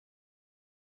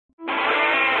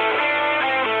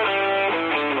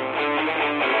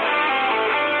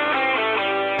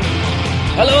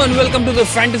Hello and welcome to the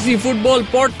Fantasy Football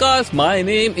Podcast. My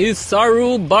name is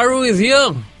Saru. Baru is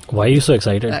here. Why are you so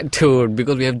excited? Dude,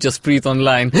 because we have Jaspreet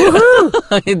online.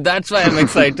 That's why I'm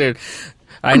excited.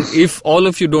 And if all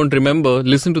of you don't remember,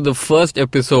 listen to the first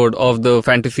episode of the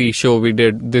fantasy show we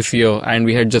did this year, and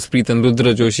we had Jaspreet and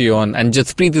Rudra Joshi on. And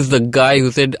Jaspreet is the guy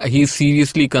who said he's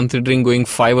seriously considering going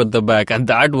 5 at the back, and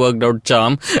that worked out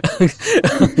charm.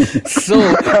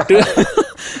 So,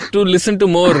 to listen to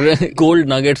more gold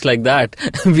nuggets like that,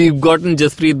 we've gotten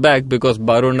Jaspreet back because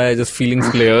Baru and I are just feelings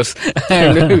players,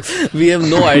 and we have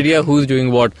no idea who's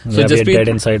doing what. So Jaspreet, we're dead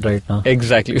inside right now.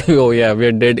 Exactly. Oh yeah,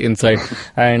 we're dead inside.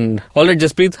 And all right,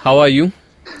 Jaspreet, how are you?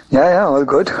 Yeah, all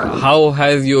good. How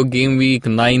has your game week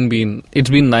 9 been? It's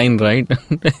been 9, right?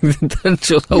 That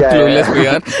shows how clueless we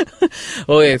are.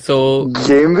 Okay, so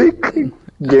game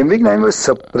week 9 was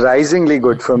surprisingly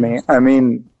good for me. I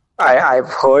mean, I've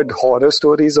heard horror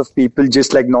stories of people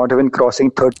just like not even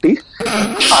crossing 30.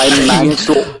 I managed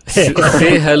to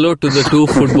say hello to the 2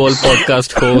 football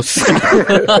podcast hosts.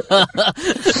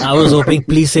 I was hoping,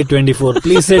 please say 24.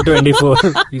 Please say 24.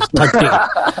 He's 30.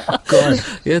 God.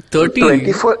 Yeah, 30.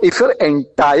 24. If your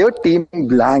entire team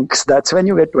blanks, that's when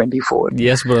you get 24.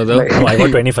 Yes, brother. Like, I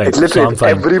got 25. It's literally so I'm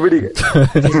fine. Everybody.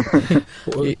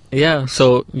 Yeah,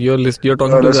 so you're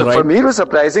talking to the so right. For me, it was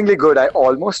surprisingly good. I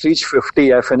almost reached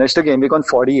 50. I finished the game week on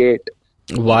 48.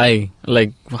 Why?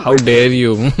 Like, how dare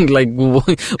you? Like,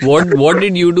 what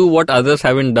did you do what others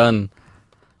haven't done?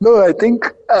 No, I think,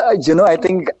 as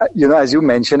you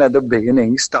mentioned at the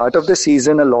beginning, start of the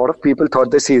season, a lot of people thought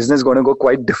the season is going to go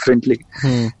quite differently.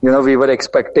 We were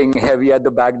expecting heavy at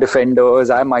the back defenders.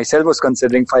 I myself was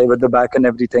considering 5 at the back and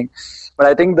everything. But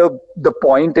I think the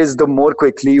point is the more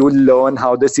quickly you learn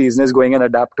how the season is going and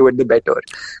adapt to it, the better.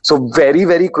 So very,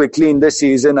 very quickly in the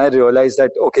season, I realized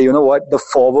that, okay, you know what, the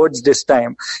forwards this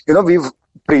time,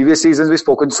 previous seasons we've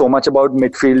spoken so much about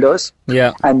midfielders.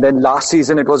 Yeah. And then last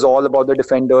season it was all about the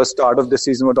defenders. Start of the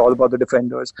season was all about the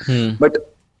defenders. But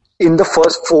in the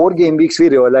first 4 game weeks, we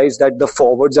realized that the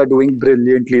forwards are doing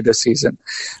brilliantly this season.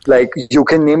 Like, you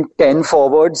can name 10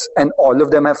 forwards and all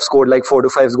of them have scored like 4 to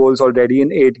 5 goals already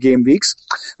in 8 game weeks,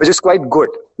 which is quite good.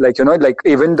 Like,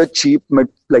 even the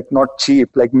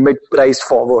mid-priced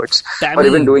forwards are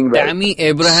even doing well. Tammy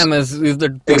Abraham is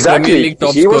the exactly. Premier League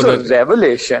top he scorer. Was a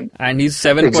revelation. And he's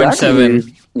 7.7.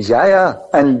 Exactly. Yeah.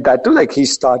 And that too, like, he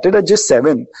started at just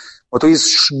 7. Although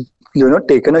he's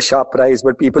taken a sharp rise,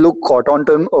 but people who caught on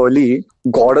to him early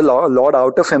got a lot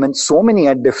out of him, and so many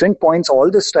at different points. All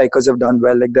the strikers have done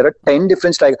well. Like, there are 10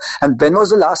 different strikers. And when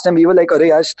was the last time we were like, "Arey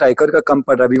yaar, striker ka kam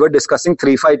pad raha?" We were discussing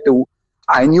 3-5-2.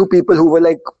 I knew people who were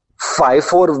like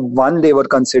 5-4-1. They were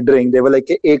considering. They were like,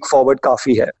 "Ek forward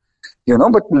kafi hai."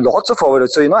 But lots of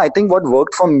forwards. So, I think what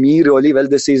worked for me really well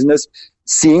this season is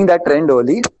seeing that trend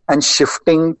early and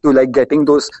shifting to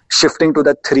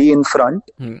that 3 in front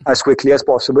as quickly as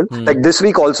possible. Like this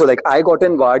week also, like I got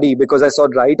in Vardy because I saw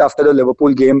right after the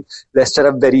Liverpool game, Leicester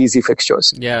have very easy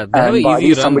fixtures. Yeah, they have an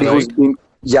easy run, right? Who's been,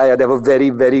 they have a very,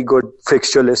 very good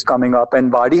fixture list coming up,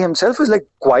 and Vardy himself is like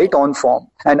quite on form.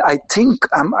 And I think,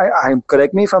 I'm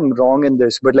correct me if I'm wrong in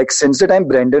this, but like since the time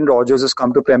Brendan Rodgers has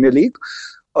come to Premier League,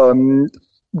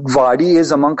 Vardy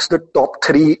is amongst the top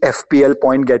 3 FPL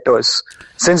point getters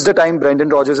since the time Brendan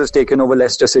Rodgers has taken over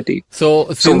Leicester City. So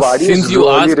Vardy since you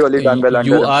really done well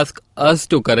under him. ask us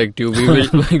to correct you,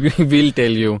 we will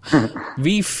tell you.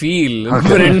 We feel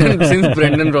since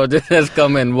Brendan Rodgers has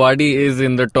come in, Vardy is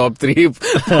in the top 3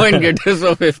 point getters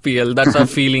of FPL. That's our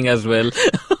feeling as well.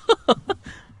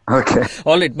 Okay.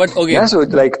 All right, but okay. Yeah, so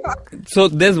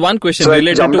there's one question so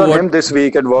related I jumped to on what him this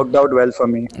week. It worked out well for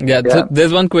me. Yeah. So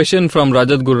there's one question from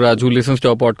Rajat Gurraj, who listens to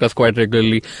our podcast quite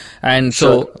regularly, and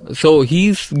so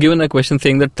he's given a question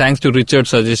saying that thanks to Richard's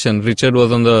suggestion. Richard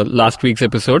was on the last week's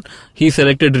episode. He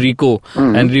selected Rico,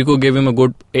 and Rico gave him a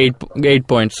good 8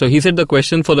 points. So he said the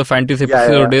question for the fantasy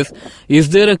episode is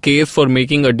there a case for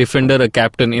making a defender a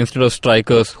captain instead of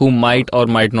strikers who might or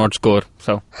might not score?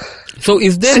 So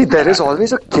is there... See, there is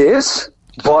always a case,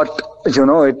 but,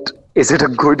 is it a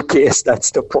good case? That's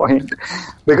the point.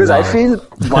 Because I feel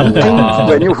one thing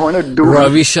when you want to do...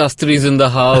 Ravi Shastri's in the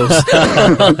house.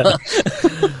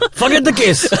 Forget the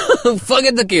case.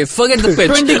 Forget the case. Forget the pitch.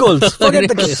 20 goals. Forget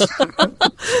the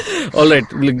case. All right.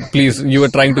 Please, you were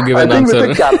trying to give an answer. I think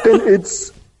with the captain,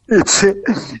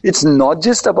 it's not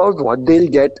just about what they'll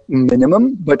get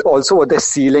minimum, but also what their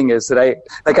ceiling is, right?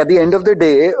 Like at the end of the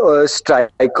day, a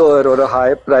striker or a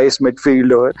high-priced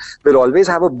midfielder will always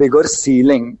have a bigger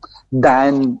ceiling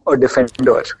than a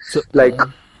defender.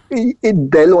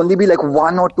 there'll only be like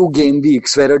 1 or 2 game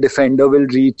weeks where a defender will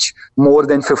reach more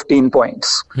than 15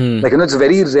 points. Like, it's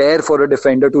very rare for a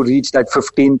defender to reach that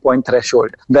 15-point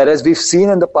threshold. Whereas we've seen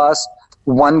in the past,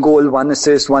 1 goal, 1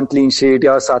 assist, 1 clean sheet,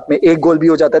 या साथ में 1 goal भी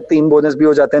हो जाता है, 3 bonus भी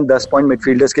हो जाते हैं, 10 point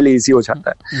midfielders के लिए easy हो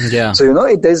जाता है. Yeah. So,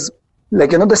 it is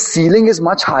like, the ceiling is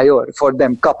much higher for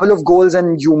them. Couple of goals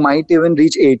and you might even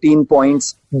reach 18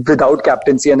 points without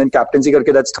captaincy, and then captaincy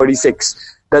karke, that's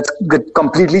 36. That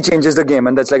completely changes the game,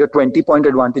 and that's like a 20-point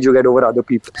advantage you get over other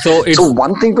people. So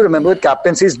one thing to remember with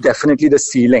captaincy is definitely the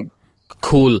ceiling.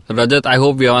 Cool. Rajat, I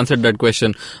hope we have answered that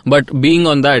question. But being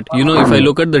on that, if I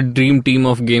look at the dream team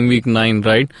of game week 9,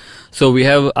 right? So we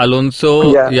have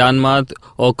Alonso, Janmaat,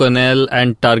 O'Connell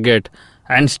and Target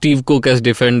and Steve Cook as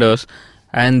defenders.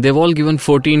 And they've all given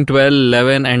 14, 12,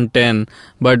 11 and 10.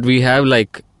 But we have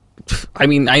like... I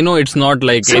mean, I know it's not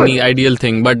like any ideal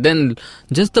thing, but then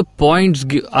just the points.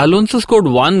 Alonso scored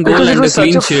 1 goal and a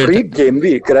clean sheet. It was such a freak game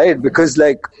week, right? Because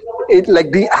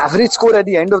the average score at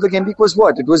the end of the game week was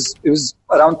what? It was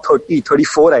around 30,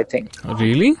 34, I think.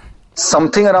 Really?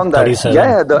 Something around that. 37.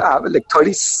 Yeah, like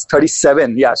 30,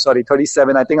 37. Yeah, sorry,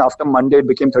 37. I think after Monday it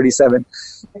became 37.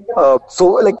 So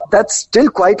like that's still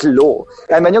quite low.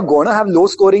 And when you're going to have low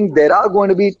scoring, there are going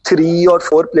to be 3 or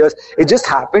 4 players. It just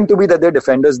happened to be that they're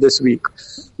defenders this week.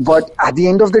 But at the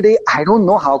end of the day, I don't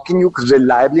know how can you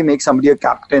reliably make somebody a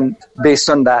captain based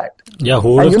on that. Yeah,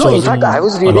 who would have chosen in fact, I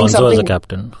was reading Alonso as a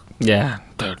captain? Yeah,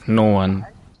 no one.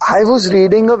 I was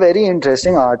reading a very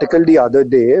interesting article the other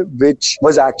day, which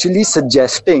was actually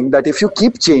suggesting that if you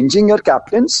keep changing your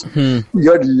captains,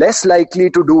 you're less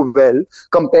likely to do well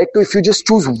compared to if you just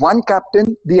choose one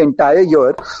captain the entire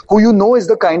year, who is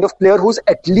the kind of player who's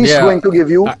at least going to give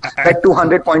you that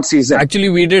 200-point season. Actually,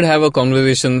 we did have a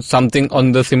conversation, something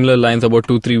on the similar lines about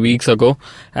 2-3 weeks ago.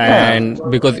 And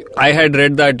because I had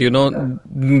read that,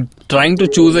 trying to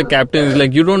choose a captain is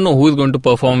like, you don't know who's going to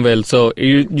perform well. So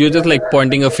you're just like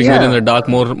pointing a finger in the dark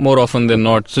more often than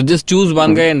not. So just choose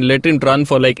one guy and let it run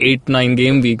for like 8-9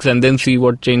 game weeks and then see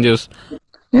what changes.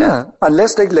 Yeah,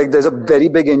 unless like there's a very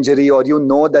big injury, or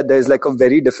that there's like a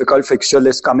very difficult fixture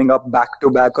list coming up back to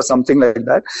back or something like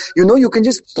that. You can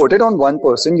just put it on one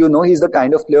person. He's the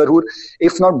kind of player who,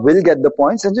 if not will get the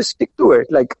points, and just stick to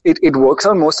it. Like it works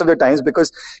out most of the times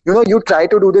because you try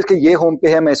to do this. Ki ye home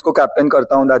pe hai, main isko captain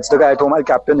karta hun. That's the guy at home. I'll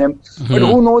captain him. But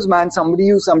who knows, man?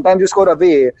 Sometimes you score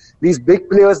away. These big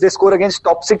players, they score against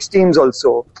top 6 teams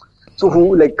also. So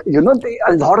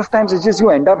a lot of times it's just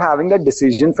you end up having that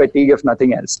decision fatigue if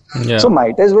nothing else. Yeah. So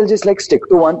might as well just like stick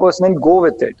to one person and go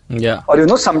with it. Yeah.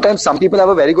 Or sometimes some people have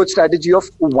a very good strategy of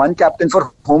one captain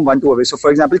for home, 1 to away. So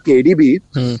for example, KDB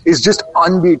is just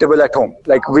unbeatable at home.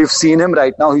 Like we've seen him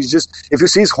right now. He's just, if you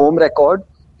see his home record,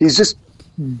 he's just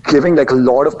giving like a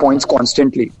lot of points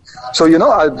constantly. So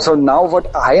so now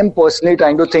what I am personally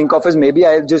trying to think of is maybe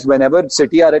I'll just, whenever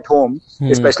City are at home,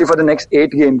 especially for the next 8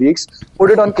 game weeks,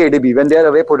 put it on KDB. When they are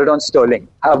away, put it on Sterling.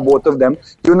 Have both of them.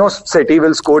 City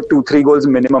will score 2-3 goals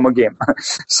minimum a game.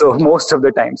 So most of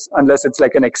the times, unless it's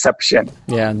like an exception.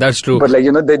 Yeah, that's true. But like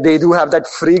they do have that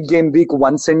free game week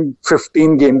once in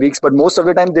 15 game weeks, but most of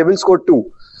the time they will score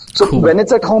 2. So when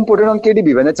it's at home, put it on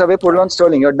KDB. When it's away, put it on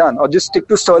Sterling. You're done. Or just stick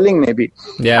to Sterling maybe.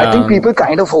 Yeah. I think people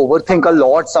kind of overthink a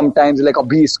lot sometimes. Like,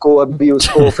 abhi isko,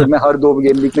 फिर मैं हर 2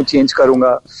 game week में change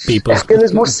करूँगा. People. FPL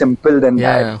is more simple than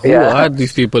that. Who are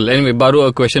these people? Anyway, Baru,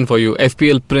 a question for you.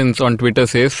 FPL Prince on Twitter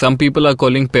says, some people are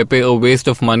calling Pepe a waste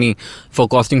of money for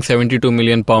costing 72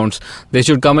 million pounds. They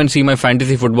should come and see my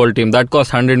fantasy football team. That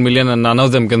costs 100 million and none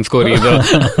of them can score either.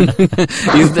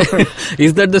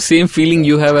 Is that the same feeling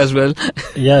you have as well?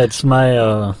 Yeah, it's my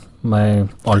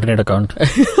alternate account.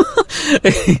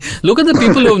 Look at the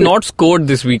people who have not scored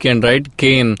this weekend, right?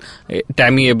 Kane,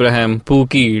 Tammy Abraham,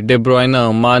 Pukki, De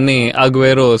Bruyne, Mane,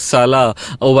 Aguero, Salah,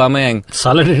 Aubameyang.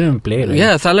 Salah didn't even play, right?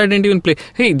 Yeah, Salah didn't even play.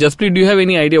 Hey, Jasprit, do you have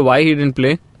any idea why he didn't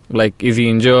play? Like, is he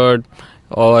injured?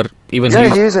 Or even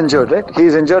he is injured, right?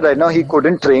 He's injured right now. He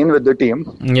couldn't train with the team.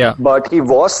 Yeah. But he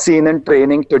was seen in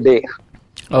training today.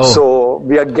 Oh. So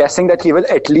we are guessing that he will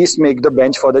at least make the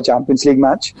bench for the Champions League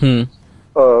match.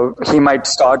 He might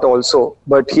start also,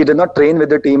 but he did not train with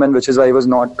the team, and which is why he was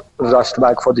not rushed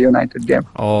back for the United game.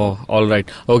 Oh, all right.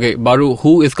 Okay, Baru,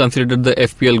 who is considered the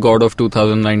FPL god of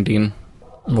 2019?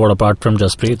 What apart from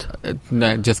Jasprit?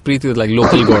 Jasprit is like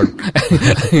local god.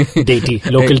 Deity,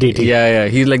 local deity. Yeah.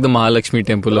 He's like the Mahalakshmi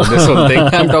temple of this whole thing.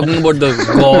 I'm talking about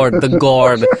the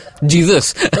god,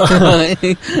 Jesus.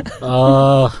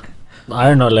 I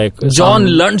don't know, like John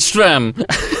Lundstram.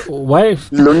 Why?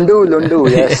 Lundu,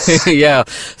 yes. Yeah.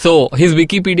 So his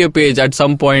Wikipedia page at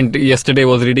some point yesterday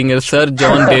was reading as Sir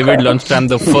John David Lundstram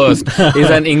the First is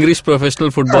an English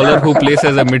professional footballer who plays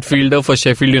as a midfielder for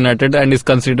Sheffield United and is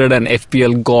considered an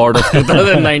FPL god of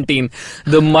 2019.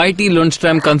 The mighty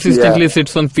Lundstram consistently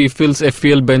sits on FIFA's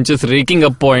FPL benches raking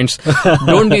up points.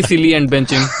 Don't be silly and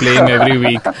bench him, play him every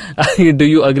week. Do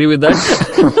you agree with that?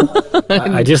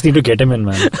 I just need to get him in,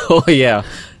 man. Oh yeah.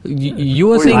 You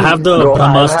were saying I have the Bro, I've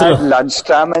Brahmastra. had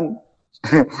Lundstram and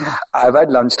I've had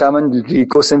Lundstram and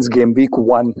Rico since game week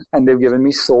 1, and they've given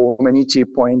me so many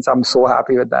cheap points. I'm so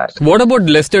happy with that. What about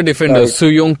Leicester defender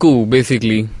Suyonku,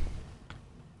 basically?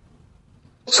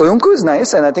 Soyuncu is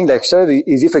nice, and I think Leicester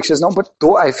easy fixtures now. But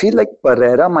though I feel like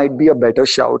Pereira might be a better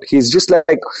shout. He's just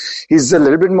like, he's a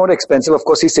little bit more expensive. Of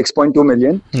course, he's 6.2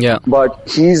 million. Yeah. But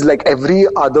he's like every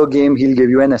other game he'll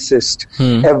give you an assist.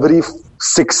 Every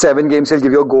 6-7 games he'll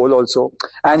give you a goal also,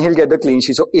 and he'll get the clean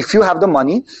sheet. So if you have the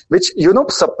money, which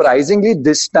surprisingly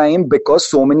this time, because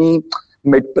so many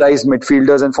mid-priced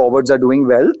midfielders and forwards are doing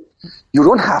well, you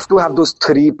don't have to have those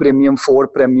 3 premium, 4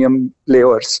 premium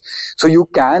players. So you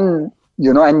can.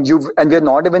 And we're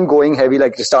not even going heavy.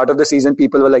 Like the start of the season,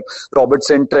 people were like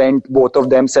Robertson, Trent, both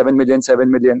of them 7 million.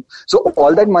 So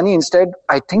all that money instead,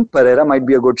 I think Pereira might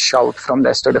be a good shout from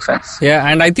Leicester defense. Yeah,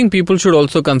 and I think people should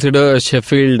also consider a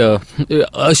Sheffield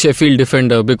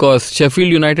defender, because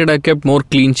Sheffield United have kept more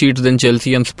clean sheets than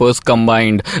Chelsea and Spurs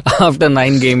combined after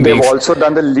 9 game They've weeks. also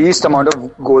done the least amount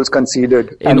of goals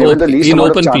conceded and In even the least in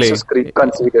amount of open play. chances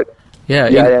conceded.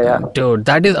 Yeah. Dude,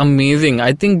 that is amazing.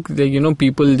 I think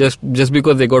people just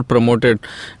because they got promoted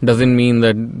doesn't mean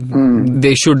that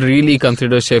they should really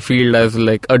consider Sheffield as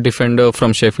like a defender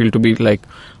from Sheffield to be like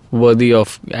worthy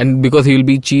of, and because he'll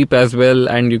be cheap as well,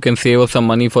 and you can save up some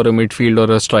money for a midfield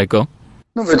or a striker.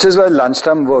 No, which is where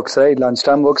Lundstram works, right?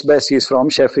 Lundstram works best. He's from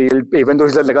Sheffield. Even though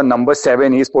he's like a number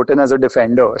 7, he's put in as a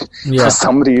defender for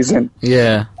some reason.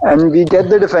 Yeah. And we get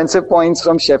the defensive points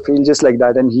from Sheffield just like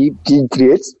that. And he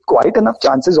creates quite enough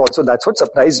chances also. That's what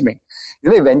surprised me.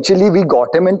 Eventually we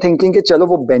got him in thinking that chalo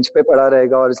wo bench pe pada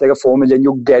rahega, or it's like a 4 million.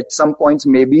 You get some points,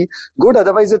 maybe good.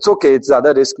 Otherwise it's okay. It's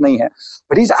zyada risk nahi hai.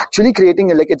 But he's actually creating,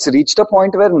 like it's reached a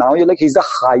point where now you're like, he's the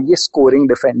highest scoring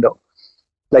defender.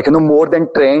 Like, more than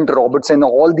Trent, Robertson,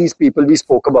 all these people we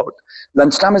spoke about.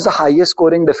 Lundstram is the highest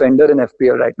scoring defender in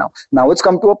FPL right now. Now it's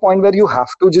come to a point where you have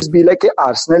to just be like, hey,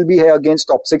 Arsenal bhi hai against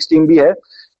top 6 team bhi hai.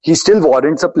 He still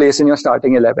warrants a place in your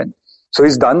starting 11. So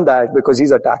he's done that because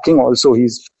he's attacking also.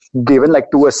 He's given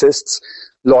like 2 assists,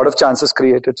 lot of chances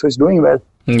created. So he's doing well.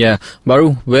 Yeah.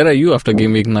 Baru, where are you after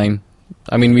game week 9?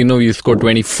 I mean, we know you scored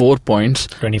 24 points.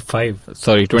 25.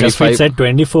 Sorry, 25. Just said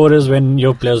 24 is when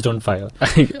your players don't fire.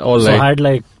 All right. So I had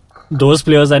like those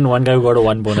players and one guy who got a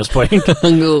 1 bonus point.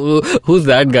 Who's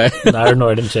that guy? I don't know.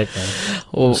 I didn't check, man.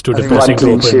 Oh, It's too I think depressing one to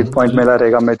clean open. sheet point mila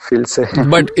rahega midfield se.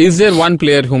 But is there one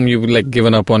player whom you've like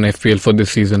given up on FPL for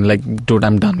this season? Like, dude,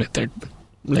 I'm done with it.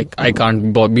 Like, I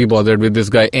can't be bothered with this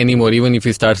guy anymore, even if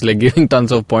he starts like giving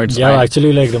tons of points. Yeah, I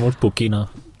actually like removed Pookie now.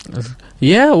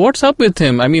 Yeah, what's up with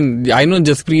him? I mean, I know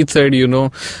Jaspreet said,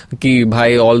 ki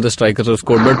bhai, all the strikers have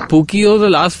scored, but Pookie over the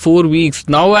last 4 weeks,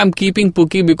 now I'm keeping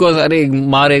Pookie because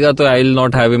marega to I'll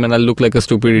not have him and I'll look like a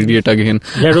stupid idiot again.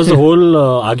 Yeah, it was the whole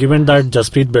argument that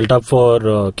Jaspreet built up for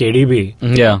KDB.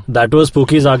 Yeah. That was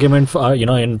Pookie's argument,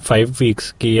 in 5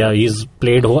 weeks. He's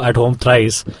played at home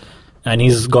thrice and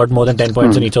he's got more than 10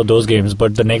 points in each of those games.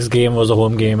 But the next game was a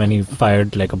home game and he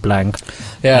fired like a blank.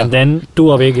 Yeah. And then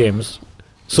 2 away games.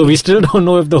 So we still don't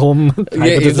know if the home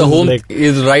If the home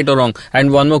is right or wrong.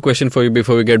 And one more question for you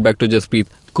before we get back to Jaspreet.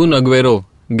 Kun Aguero,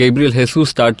 Gabriel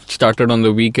Jesus started on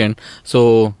the weekend.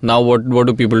 So now what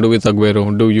do people do with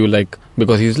Aguero? Do you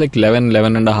because he's like 11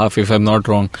 and a half if I'm not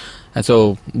wrong. And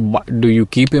so do you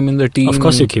keep him in the team? Of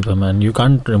course you keep him, man. You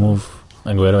can't remove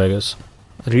Aguero, I guess.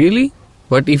 Really?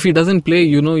 But if he doesn't play,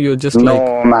 you're just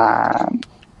No, man.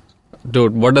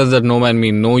 Dude, what does that no man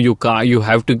mean? No, you can't. You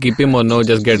have to keep him, or no,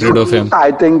 just get rid of him.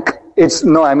 I think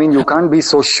you can't be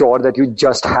so sure that you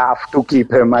just have to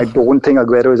keep him. I don't think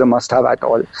Aguero is a must-have at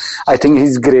all. I think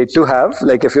he's great to have.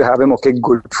 Like, if you have him, okay,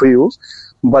 good for you.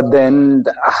 But then,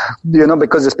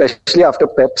 because especially after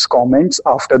Pep's comments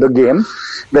after the game,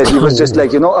 that he was just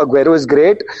like, Aguero is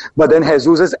great, but then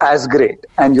Jesus is as great.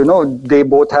 And, they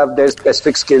both have their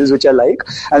specific skills, which I like.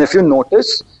 And if you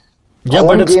notice,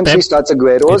 home games Pep. he starts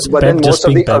Aguero's, but then Pep most of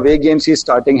being the Pep. away games he's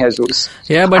starting Jesus.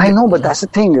 Yeah, but I know, but that's the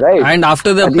thing, right? And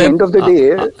after the At Pep, the end of the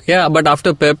day, yeah, but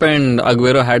after Pep and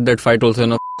Aguero had that fight also,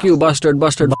 F you bastard,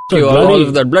 fuck you, all bloody.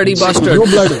 of that, bloody bastard. You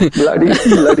bloody.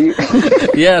 bloody.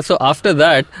 Yeah, so after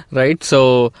that, right,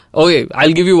 so, okay,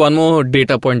 I'll give you one more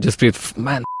data point, Jaspreet.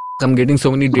 Man, I'm getting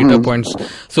so many data points.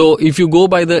 So if you go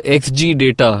by the XG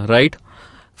data, right,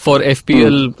 for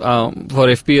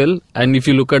FPL, and if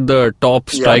you look at the top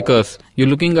strikers, you're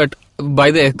looking at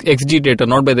by the XG data,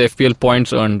 not by the FPL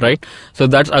points earned, right? So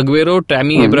that's Aguero,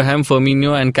 Tammy Abraham,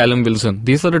 Firmino, and Callum Wilson.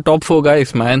 These are the top 4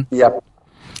 guys, man. Yep.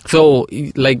 So,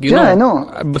 like, you know, I know.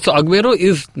 So Aguero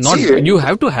is not. You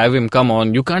have to have him. Come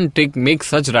on, you can't make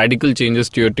such radical changes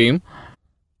to your team.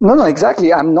 No,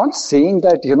 exactly. I'm not saying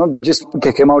that, just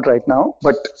kick him out right now.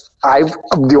 But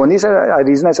the only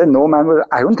reason I said no, man, was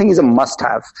I don't think he's a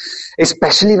must-have,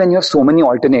 especially when you have so many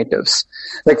alternatives.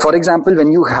 Like, for example,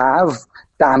 when you have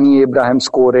Tammy Abraham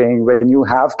scoring, when you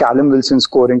have Callum Wilson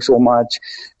scoring so much,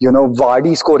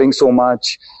 Vardy scoring so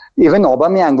much. Even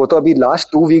Aubameyang,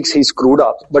 last 2 weeks he screwed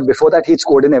up, but before that he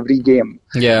scored in every game.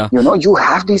 Yeah. You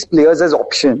have these players as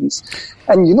options.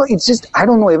 And, it's just, I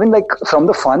don't know, even like from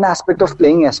the fun aspect of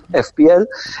playing FPL,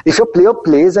 if your player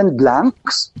plays and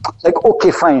blanks, like,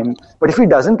 okay, fine. But if he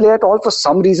doesn't play at all, for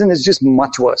some reason, it's just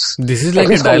much worse. This is like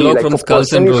a dialogue from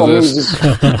Skulls and Roses.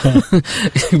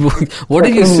 What are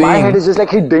you saying? In my head, it's just like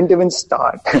he didn't even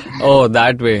start. Oh,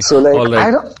 that way. So, like, right.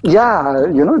 I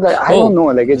don't know.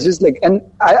 Like, it's just like, and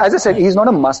as I said, he's not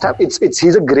a must-have.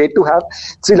 He's a great to have.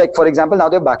 See, like, for example, now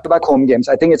they're back-to-back home games.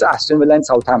 I think it's Aston Villa and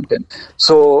Southampton.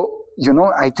 So,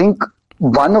 I think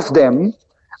one of them,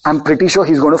 I'm pretty sure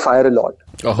he's going to fire a lot.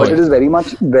 But it is very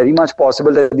much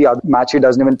possible that the other match he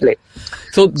doesn't even play.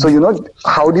 So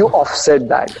how do you offset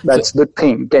that? That's the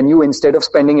thing. Can you, instead of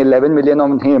spending 11 million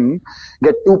on him,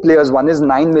 get 2 players, one is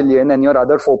 9 million and your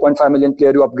other 4.5 million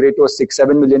player, you upgrade to a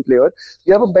 6-7 million player,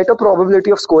 you have a better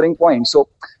probability of scoring points. So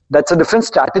that's a different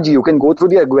strategy. You can go through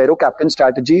the Aguero captain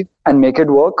strategy and make it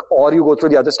work, or you go through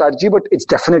the other strategy, but it's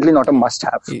definitely not a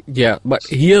must-have. Yeah, but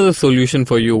here's a solution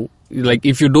for you. Like,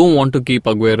 if you don't want to keep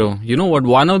Aguero, you know what?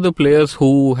 One of the players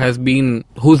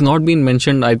who's not been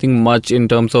mentioned, I think, much in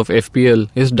terms of FPL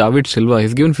is David Silva.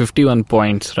 He's given 51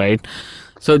 points, right?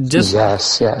 So just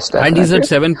yes, definitely. And he's at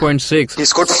 7.6. He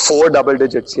scored 4 double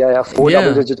digits. Yeah, 4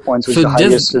 double digit points, which is the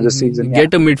highest of the season.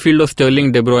 Get a midfield of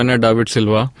Sterling, De Bruyne, David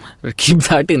Silva. Keep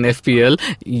that in FPL.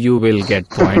 You will get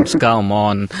points. Come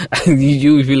on,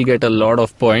 you will get a lot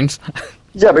of points.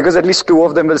 Yeah, because at least 2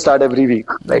 of them will start every week.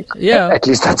 Like, at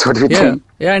least that's what we think.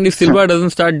 Yeah, and if Silva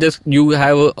doesn't start, just you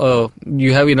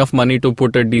have enough money to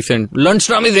put a decent.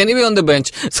 Lundstram is anyway on the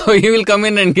bench, so he will come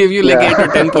in and give you like 8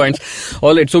 or 10 points.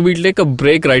 All right, so we'll take a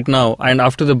break right now, and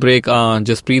after the break,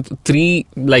 Jasprit, 3,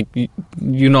 like,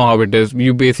 you know how it is.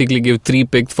 You basically give 3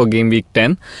 picks for game week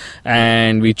 10,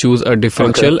 and we choose a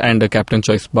differential and a captain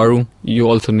choice. Baru, you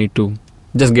also need to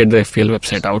just get the FPL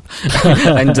website out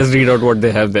and just read out what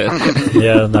they have there.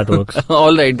 Yeah, that works.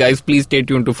 All right, guys, please stay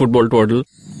tuned to Football Twaddle.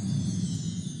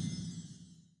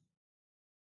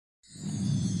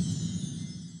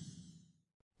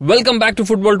 Welcome back to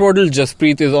Football Twaddle.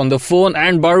 Jasprit is on the phone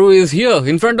and Baru is here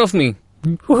in front of me.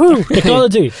 Woohoo!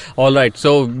 Technology. All right,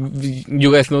 so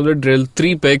you guys know the drill.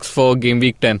 3 picks for game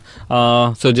week 10.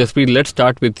 So Jasprit, let's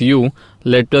start with you.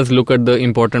 Let us look at the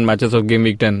important matches of game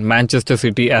week 10. Manchester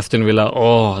City, Aston Villa.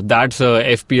 Oh, that's a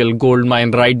FPL gold mine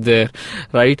right there,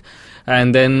 right?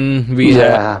 And then we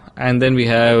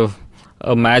have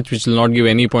a match which will not give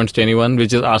any points to anyone,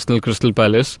 which is Arsenal Crystal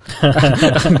Palace.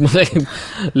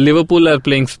 Liverpool are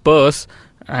playing Spurs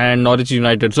and Norwich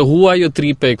United. So who are your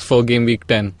 3 picks for game week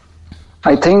 10?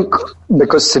 I think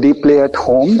because City play at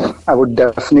home, I would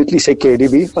definitely say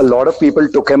KDB. A lot of people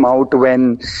took him out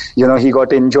when, he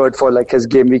got injured for like his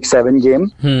game week 7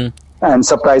 game. And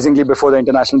surprisingly, before the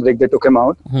international break, they took him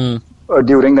out.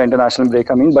 During the international break,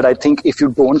 I mean. But I think if you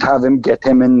don't have him, get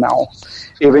him in now.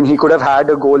 Even he could have had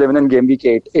a goal even in game week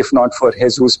 8, if not for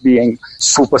Jesus being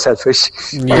super selfish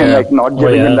and like not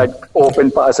giving him that open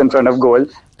pass in front of goal.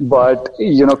 But,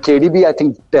 KDB, I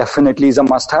think definitely is a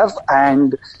must-have.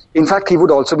 And in fact, he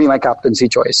would also be my captaincy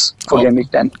choice for game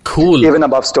week 10. Cool. Even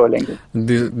above Sterling.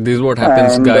 This is what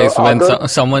happens, guys, when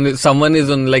someone is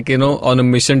on on a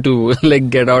mission to like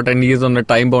get out and he is on a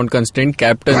time-bound constraint.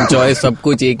 Captain choice, sab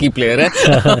kuch ek hi player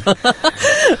hai.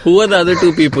 Who are the other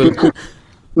 2 people?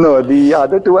 No, the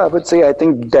other 2, I would say, I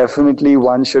think definitely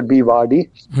one should be Vardy.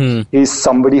 He's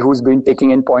somebody who's been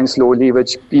taking in points slowly,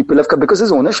 which people have, because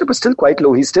his ownership is still quite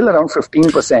low. He's still around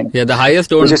 15%. Yeah, the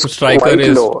highest owned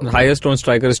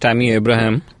striker is Tammy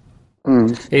Abraham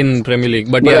in Premier League.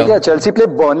 But Chelsea play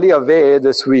Burnley away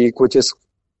this week, which is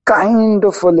kind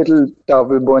of a little tough.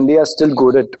 Burnley are still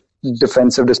good at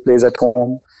defensive displays at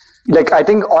home. Like, I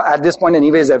think at this point,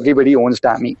 anyways, everybody owns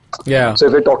Tammy. Yeah. So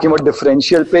if we're talking about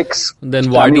differential picks, then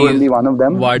Vardy will be one of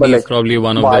them. Vardy is probably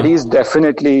one of them. Vardy is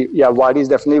definitely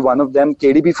one of them.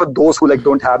 KDB for those who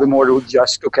don't have him or who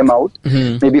just took him out.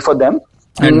 Maybe for them.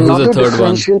 And who's Not the a third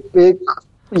one? differential pick.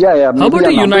 Yeah. How about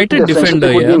a United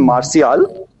defender? Would Yeah. be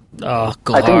Martial. Oh,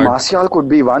 God. I think Martial could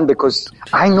be one because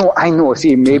I know.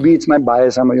 See, maybe it's my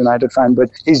bias. I'm a United fan, but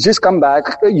he's just come back.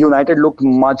 United looked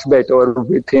much better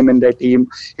with him in their team.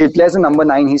 He plays a number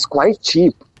 9. He's quite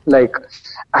cheap. Like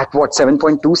at what,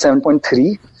 7.2,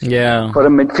 7.3 Yeah. for a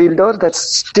midfielder? That's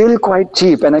still quite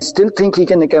cheap. And I still think he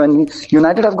can nick him.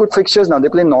 United have good fixtures now. They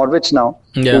play Norwich now.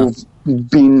 Yeah. Who've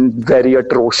been very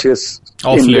atrocious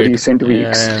Off in late. the recent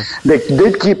weeks. Yeah. They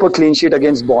did keep a clean sheet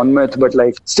against Bournemouth, but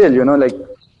like still,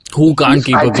 Who can't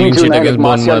keep I a clean think sheet United, against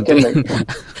Martial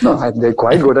Bournemouth? can, they're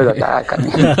quite good at attack. I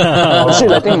mean,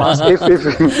 still, I think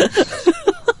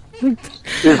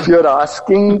if you're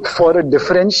asking for a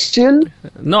differential,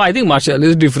 No, I think Martial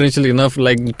is differential enough.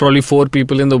 Like probably 4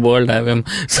 people in the world have him.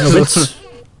 So,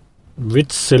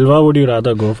 Which Silva would you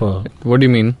rather go for? what do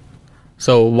you mean?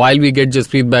 So while we get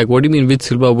Jasprit back, what do you mean? Which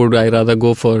Silva would I rather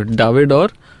go for, David or?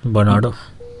 Bernardo.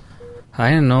 I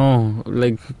don't know.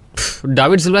 Like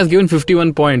David Silva has given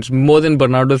 51 points, more than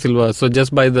Bernardo Silva. So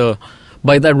just by that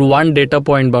one data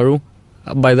point, Baru,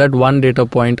 by that one data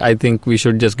point, I think we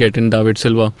should just get in David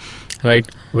Silva, right?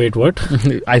 Wait, what?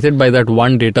 I said by that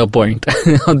one data point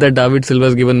that David Silva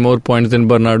has given more points than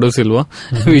Bernardo Silva.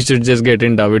 We should just get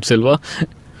in David Silva.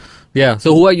 Yeah.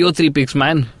 So who are your 3 picks,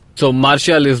 man? So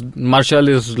Martial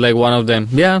is like one of them.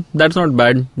 Yeah, that's not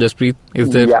bad. Jasprit, is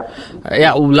there?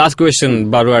 Yeah. Last question.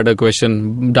 Baru had a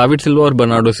question. David Silva or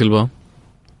Bernardo Silva?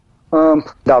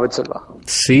 David Silva.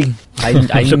 See, I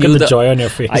Look knew at the joy on your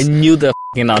face. I knew the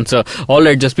f***ing answer. All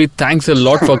right, Jasprit, thanks a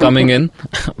lot for coming in.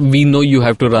 We know you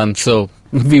have to run, so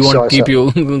we won't keep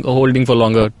you holding for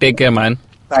longer. Take care, man.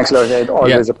 Thanks, Lord.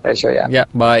 Always a pleasure. Yeah. Yeah,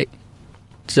 bye.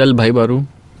 चल भाई बारू,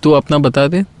 तू अपना बता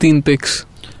दे 3 picks.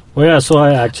 Oh yeah, so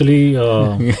I actually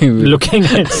looking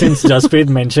at, since Jasprit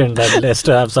mentioned that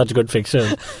Leicester have such good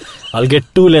fixtures, I'll get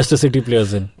 2 Leicester City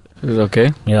players in.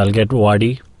 Okay. Yeah, I'll get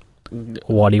Wadi,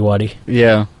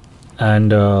 Yeah.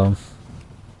 and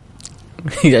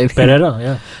Pereira.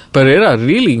 Yeah, Pereira,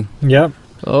 really? yeah.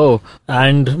 Oh,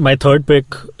 And my third pick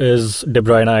is De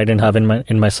Bruyne. I didn't have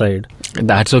in my side.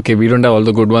 that's okay. We don't have all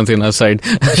the good ones in our side.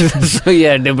 So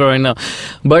yeah, De Bruyne.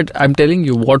 But I'm telling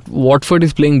you, Watford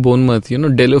is playing Bournemouth.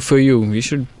 Deulofeu. You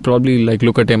should probably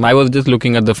look at him. I was just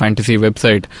looking at the fantasy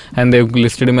website and they've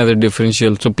listed him as a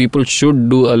differential. So people should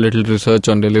do a little research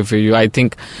on Deulofeu. I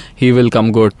think he will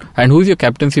come good. And who's your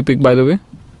captaincy pick, by the way?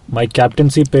 My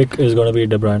captaincy pick is going to be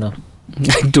De Bruyne.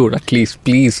 Dude, at least,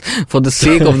 please, for the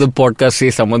sake of the podcast, say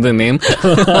some other name.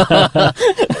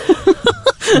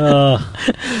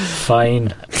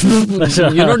 Fine.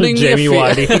 You're not doing Jamie me a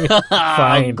Vardy.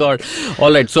 Fine. Oh, God.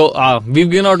 All right. So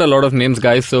we've given out a lot of names,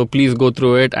 guys. So please go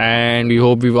through it, and we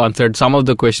hope we've answered some of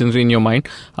the questions in your mind.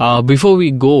 Before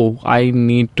we go, I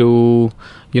need to,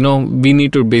 we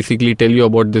need to basically tell you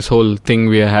about this whole thing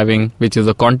we are having, which is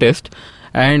a contest,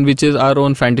 and which is our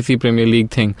own Fantasy Premier League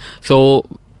thing. So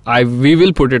we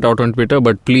will put it out on Twitter,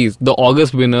 but please, the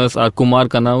August winners are Kumar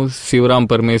Kanau, Sivaram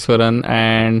Parmeswaran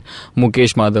and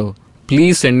Mukesh Madhav.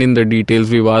 Please send in the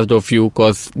details. We've asked of you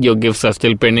because your gifts are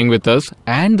still pending with us.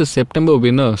 And the September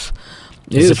winners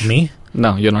Is it me?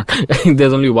 No, you're not.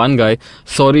 There's only one guy,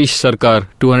 Sorish Sarkar,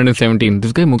 217.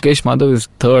 This guy Mukesh Madhav is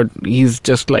third. He's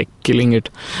just killing it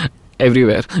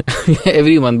everywhere.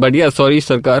 Everyone. But yeah, Sorish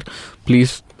Sarkar,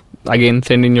 please again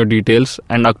send in your details.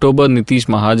 And October, Nitish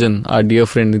Mahajan, our dear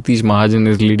friend Nitish Mahajan,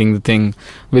 is leading the thing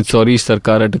with Sorish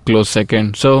Sarkar at a close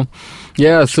second. So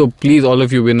yeah, so please, all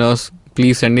of you winners,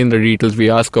 please send in the details we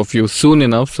ask of you soon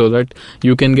enough so that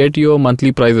you can get your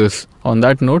monthly prizes. On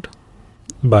that note,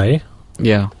 Bye.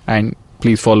 yeah, and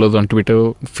please follow us on Twitter,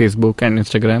 Facebook and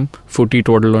Instagram. Footy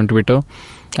Twaddle on Twitter,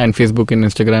 and Facebook and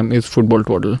Instagram is Football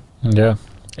Twaddle. Yeah.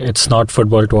 It's not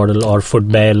Football Twaddle or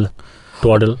Football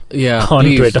Twaddle. Yeah, on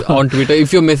please, Twitter. On Twitter.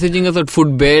 If you're messaging us at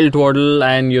Football Twaddle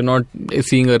and you're not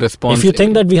seeing a response. If you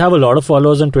think that we have a lot of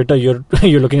followers on Twitter, you're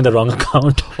looking at the wrong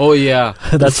account. Oh yeah,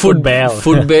 That's Football.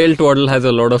 Football Twaddle has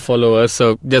a lot of followers,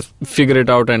 so just figure it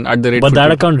out and at the rate. But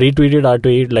that account retweeted our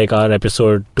tweet, our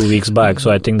episode 2 weeks back, so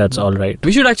I think that's all right.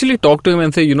 We should actually talk to him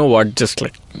and say, you know what, just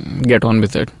get on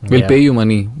with it. We'll Yeah. pay you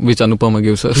money, which Anupama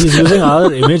gives us. He's using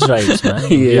our image rights, man.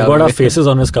 Yeah, We've got our man. faces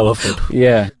on his cover photo.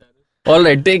 Yeah. All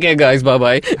right, take care, guys. Bye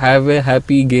bye. Have a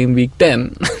happy game week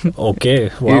 10.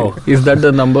 Okay, wow. Is that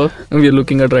the number we're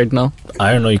looking at right now?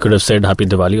 I don't know, you could have said Happy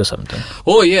Diwali or something.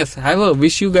 Oh yes,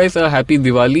 wish you guys a happy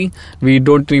Diwali. We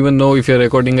don't even know if you're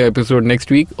recording an episode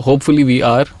next week. Hopefully we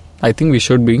are. I think we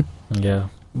should be. Yeah.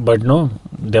 But no,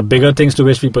 there are bigger things to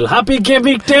wish people. Happy Game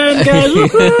Week 10, guys!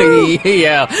 Woohoo!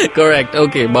 Yeah, correct.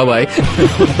 Okay, bye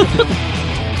bye.